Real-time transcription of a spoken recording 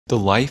The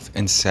life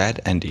and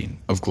sad ending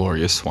of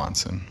Gloria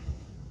Swanson.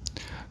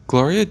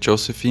 Gloria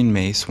Josephine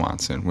May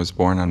Swanson was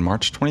born on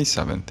March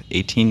 27,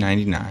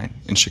 1899,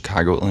 in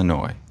Chicago,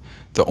 Illinois,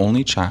 the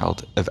only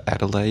child of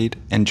Adelaide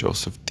and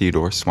Joseph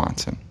Theodore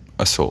Swanson,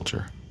 a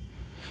soldier.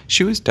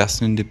 She was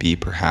destined to be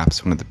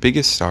perhaps one of the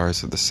biggest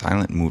stars of the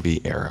silent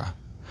movie era.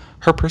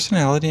 Her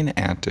personality and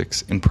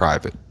antics in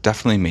private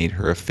definitely made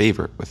her a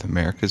favorite with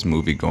America's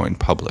movie-going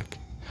public.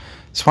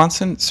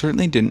 Swanson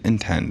certainly didn't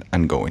intend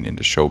on going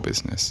into show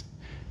business.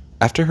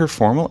 After her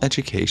formal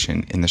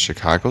education in the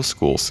Chicago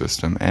school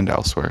system and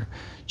elsewhere,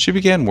 she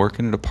began work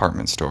in a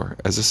department store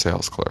as a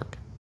sales clerk.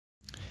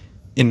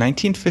 In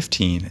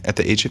 1915, at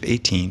the age of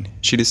 18,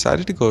 she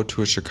decided to go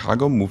to a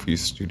Chicago movie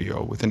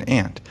studio with an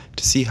aunt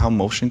to see how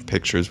motion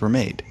pictures were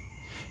made.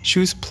 She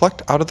was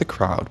plucked out of the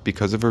crowd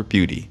because of her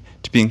beauty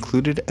to be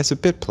included as a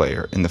bit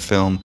player in the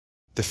film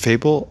The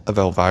Fable of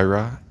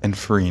Elvira and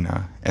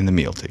Farina and the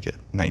Meal Ticket,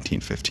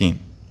 1915.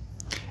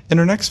 In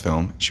her next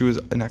film, she was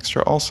an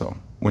extra also,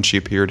 when she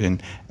appeared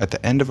in At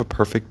the End of a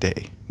Perfect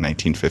Day,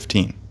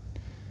 1915.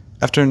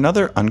 After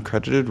another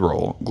uncredited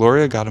role,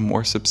 Gloria got a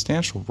more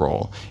substantial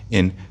role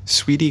in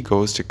Sweetie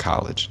Goes to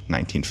College,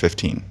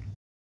 1915.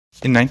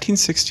 In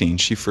 1916,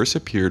 she first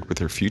appeared with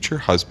her future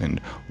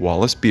husband,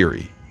 Wallace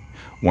Beery.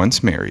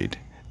 Once married,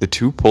 the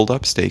two pulled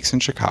up stakes in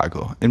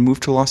Chicago and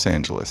moved to Los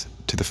Angeles,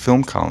 to the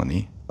film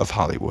colony of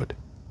Hollywood.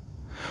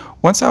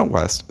 Once out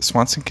west,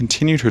 Swanson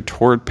continued her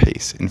torrid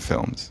pace in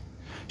films.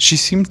 She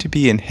seemed to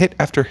be in hit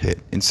after hit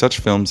in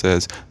such films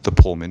as The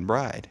Pullman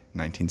Bride,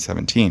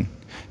 1917,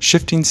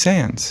 Shifting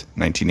Sands,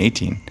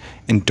 1918,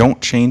 and Don't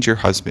Change Your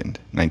Husband,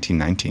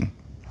 1919.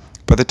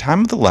 By the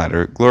time of the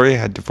latter, Gloria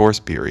had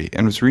divorced Beery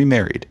and was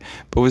remarried,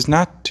 but was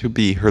not to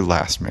be her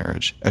last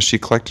marriage, as she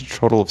collected a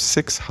total of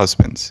 6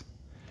 husbands.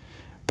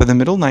 By the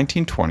middle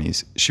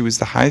 1920s, she was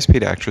the highest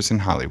paid actress in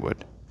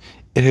Hollywood.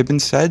 It had been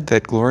said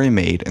that Gloria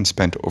made and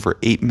spent over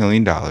 $8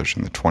 million in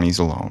the 20s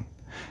alone.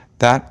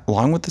 That,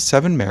 along with the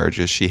 7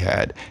 marriages she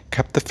had,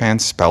 kept the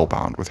fans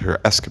spellbound with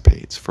her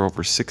escapades for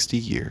over 60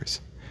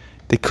 years.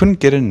 They couldn't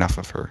get enough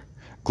of her.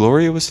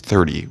 Gloria was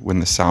 30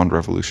 when the sound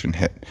revolution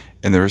hit,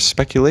 and there was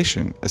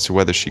speculation as to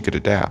whether she could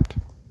adapt.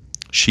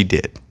 She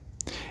did.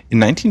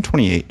 In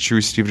 1928, she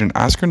received an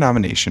Oscar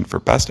nomination for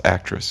Best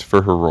Actress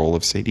for her role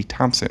of Sadie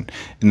Thompson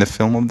in the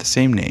film of the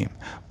same name,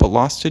 but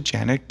lost to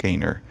Janet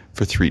Gaynor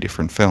for 3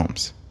 different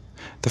films.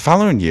 The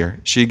following year,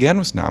 she again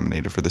was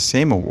nominated for the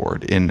same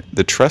award in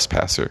The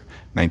Trespasser,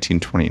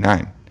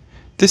 1929.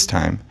 This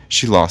time,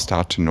 she lost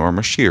out to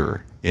Norma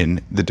Shearer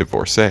in The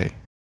Divorcee.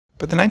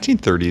 By the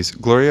 1930s,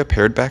 Gloria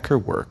pared back her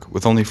work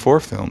with only 4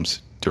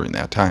 films during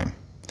that time.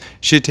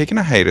 She had taken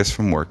a hiatus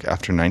from work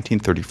after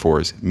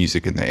 1934's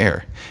Music in the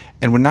Air,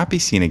 and would not be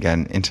seen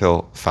again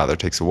until Father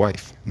Takes a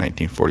Wife,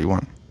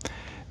 1941.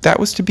 That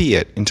was to be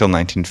it until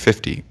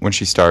 1950, when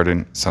she starred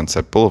in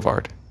Sunset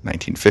Boulevard,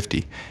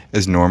 1950,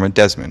 as Norma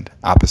Desmond,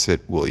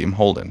 opposite William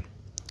Holden.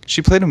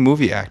 She played a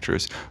movie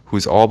actress who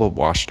was all but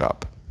washed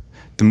up.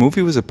 The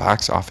movie was a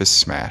box office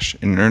smash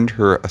and earned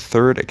her a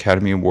 3rd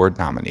Academy Award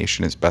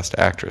nomination as Best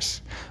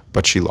Actress,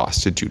 but she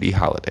lost to Judy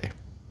Holliday.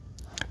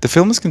 The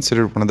film is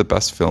considered one of the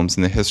best films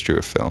in the history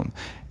of film,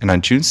 and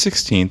on June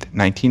 16,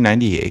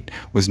 1998,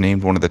 was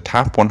named one of the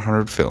top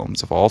 100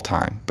 films of all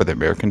time by the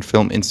American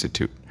Film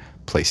Institute,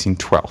 placing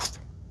 12th.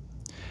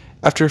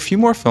 After a few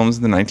more films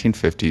in the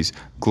 1950s,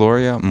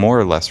 Gloria more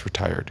or less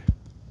retired.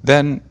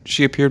 Then,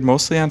 she appeared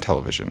mostly on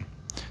television.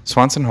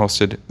 Swanson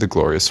hosted the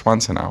Gloria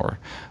Swanson Hour,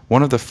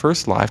 one of the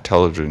first live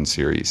television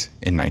series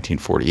in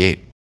 1948,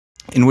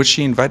 in which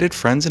she invited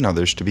friends and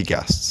others to be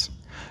guests.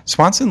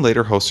 Swanson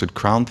later hosted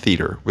Crown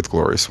Theater with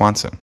Gloria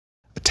Swanson,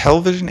 a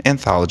television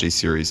anthology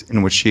series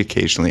in which she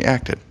occasionally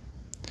acted.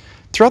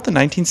 Throughout the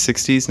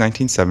 1960s,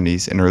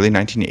 1970s, and early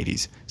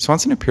 1980s,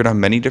 Swanson appeared on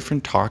many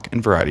different talk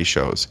and variety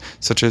shows,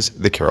 such as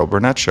The Carol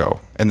Burnett Show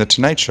and The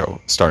Tonight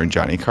Show, starring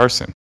Johnny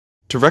Carson,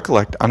 to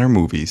recollect on her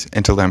movies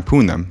and to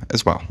lampoon them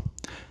as well.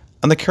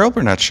 On The Carol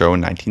Burnett Show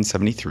in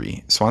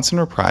 1973, Swanson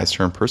reprised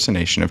her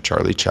impersonation of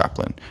Charlie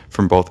Chaplin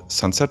from both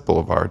Sunset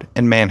Boulevard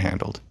and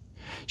Manhandled.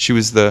 She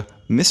was the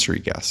mystery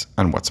guest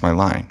on What's My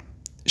Line.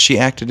 She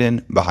acted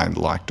in Behind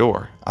the Locked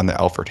Door on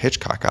The Alfred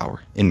Hitchcock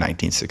Hour in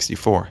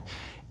 1964.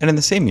 And in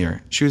the same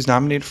year, she was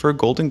nominated for a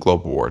Golden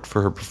Globe Award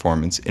for her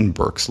performance in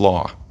Burke's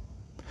Law.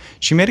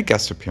 She made a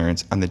guest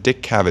appearance on The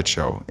Dick Cavett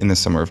Show in the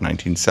summer of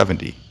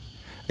 1970,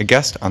 a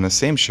guest on the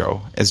same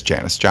show as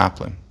Janis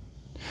Joplin.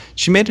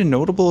 She made a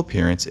notable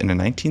appearance in a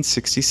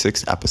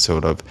 1966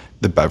 episode of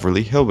The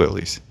Beverly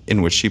Hillbillies,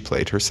 in which she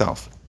played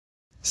herself.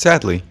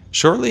 Sadly,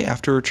 shortly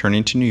after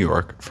returning to New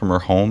York from her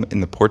home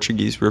in the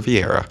Portuguese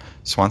Riviera,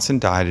 Swanson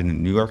died in a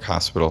New York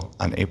hospital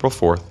on April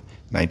 4,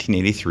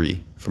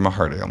 1983, from a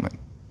heart ailment,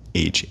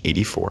 age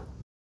 84.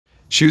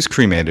 She was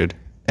cremated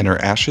and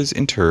her ashes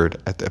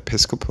interred at the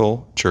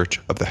Episcopal Church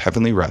of the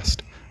Heavenly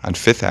Rest on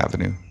 5th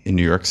Avenue in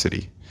New York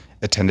City,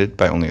 attended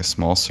by only a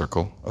small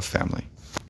circle of family.